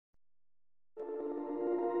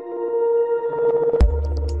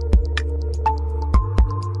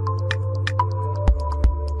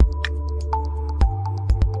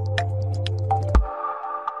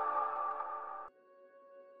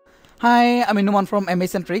High, আমি Numan from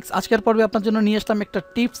MS and tricks. আজকের পর্বে আপনার জন্য নিয়ে আসলাম একটা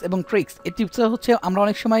টিপস এবং ট্রিক্স। এই টিপসটা হচ্ছে আমরা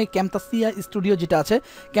অনেক সময় ক্যামতাসিয়া স্টুডিও যেটা আছে,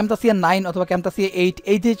 ক্যামতাসিয়া 9 অথবা ক্যামতাসিয়া 8,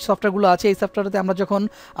 এই যে সফটওয়্যারগুলো আছে, এই সফটওয়্যারতে আমরা যখন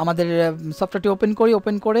আমাদের সফটওয়্যারটি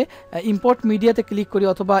ওপেন করে ইম্পোর্ট মিডিয়াতে ক্লিক করি,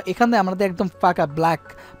 অথবা এখানে আমাদের একদম ফাঁকা ব্ল্যাক,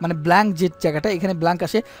 মানে ব্ল্যাঙ্ক যে জায়গাটা, এখানে ব্ল্যাঙ্ক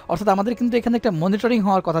আসে। অর্থাৎ আমাদের কিন্তু এখানে একটা মনিটরিং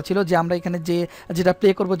হওয়ার কথা ছিল, যে আমরা এখানে যেটা প্লে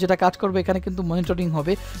করব, যেটা কাজ করবো, এখানে কিন্তু মনিটরিং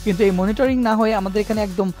হবে। কিন্তু এই মনিটরিং না হয়ে আমাদের এখানে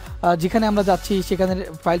একদম যেখানে আমরা যাচ্ছি সেখানে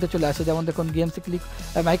ফাইলটা চলে আসে। যেমন দেখুন, গেমসে ক্লিক,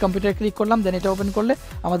 মাই কম্পিউটার ক্লিক করলাম, দেন এটা ওপেন করলে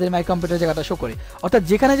আমাদের মাই কম্পিউটার জায়গাটা শো করে, অর্থাৎ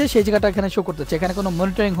যেখানে যে সেই জায়গাটা এখানে শো করতেছে, এখানে কোনো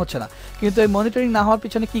মনিটরিং হচ্ছে না। কিন্তু এই মনিটরিং না হওয়ার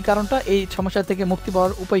পিছনে কী কারণটা, এই সমস্যা থেকে মুক্তি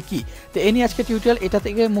পাওয়ার উপায় কী, তো এই নিয়ে আজকে টিউটোরিয়াল। এটা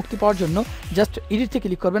থেকে মুক্তি পাওয়ার জন্য জাস্ট এডিটে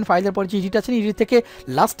ক্লিক করবেন। ফাইলের পর যে এডিট আছে, এডিট থেকে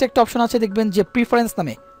লাস্টে একটা অপশন আছে, দেখবেন যে প্রিফারেন্স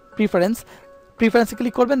নামে, প্রিফারেন্সে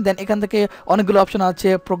ক্লিক করবেন। দেন এখান থেকে অনেকগুলো অপশন আছে,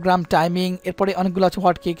 প্রোগ্রাম টাইমিং, এরপরে অনেকগুলো আছে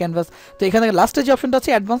হোয়াট কি ক্যানভাস। তো এখান থেকে লাস্টে যে অপশনটা আছে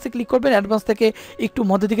অ্যাডভান্সে ক্লিক করবেন। অ্যাডভান্স থেকে একটু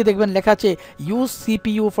মধ্যে দিকে দেখবেন লেখা আছে use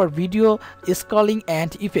CPU for video scrolling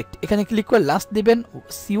and effect. এখানে ক্লিক করে লাস্ট দেবেন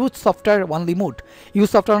use software only mode. Use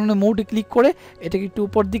software only মোডে ক্লিক করে এটাকে একটু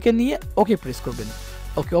উপর দিকে নিয়ে ওকে প্রেস করবেন।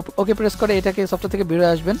 ওকে প্রেস করে এটাকে সফটওয়্যার থেকে বেরোয়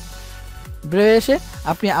আসবেন। বেরোয় এসে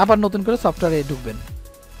আপনি আবার নতুন করে সফটওয়্যারে ঢুকবেন।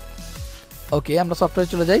 ওকে, আমরা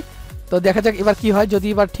সফটওয়্যারে চলে যাই। তো দেখা যাক এবার কি হয়। যদি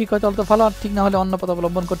এবার ঠিক হয় তাহলে তো ভালো, আর ঠিক না হলে অন্য পথ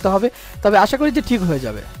অবলম্বন করতে হবে। তবে আশা করি যে ঠিক হয়ে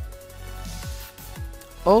যাবে।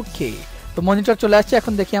 ওকে, তো মনিটর চলে আসছে।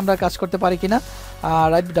 এখন দেখি আমরা কাজ করতে পারি কিনা। আর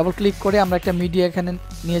রাইট ডাবল ক্লিক করে আমরা একটা মিডিয়া এখানে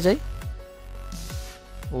নিয়ে যাই।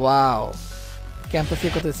 ওয়াও,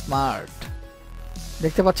 ক্যাম্পাসিয়া কত স্মার্ট,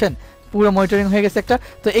 দেখতে পাচ্ছেন পুরো মনিটরিং হয়ে গেছে একটা।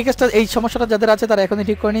 তো এই সমস্যাটা যাদের আছে তারা এখনই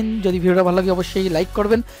ঠিক করে নিন। যদি ভিডিওটা ভালো লাগে অবশ্যই লাইক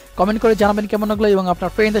করবেন, কমেন্ট করে জানাবেন কেমন লাগলো, এবং আপনার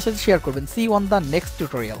ফ্রেন্ডদের সাথে শেয়ার করবেন। C on the next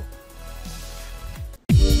tutorial.